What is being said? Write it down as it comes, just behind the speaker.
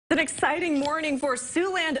An exciting morning for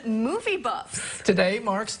Siouxland movie buffs. Today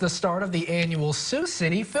marks the start of the annual Sioux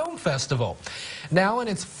City Film Festival. Now in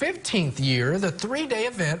its 15th year, the three-day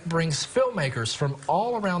event brings filmmakers from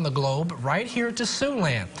all around the globe right here to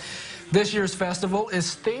Siouxland. This year's festival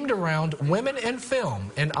is themed around women in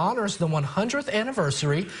film and honors the 100th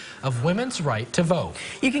anniversary of women's right to vote.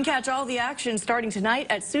 You can catch all the action starting tonight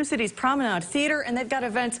at Sioux City's Promenade Theater, and they've got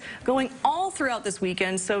events going all throughout this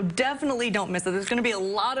weekend, so definitely don't miss it. There's going to be a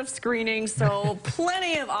lot of screenings, so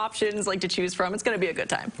plenty of options to choose from. It's going to be a good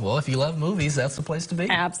time. Well, if you love movies, that's the place to be.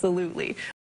 Absolutely.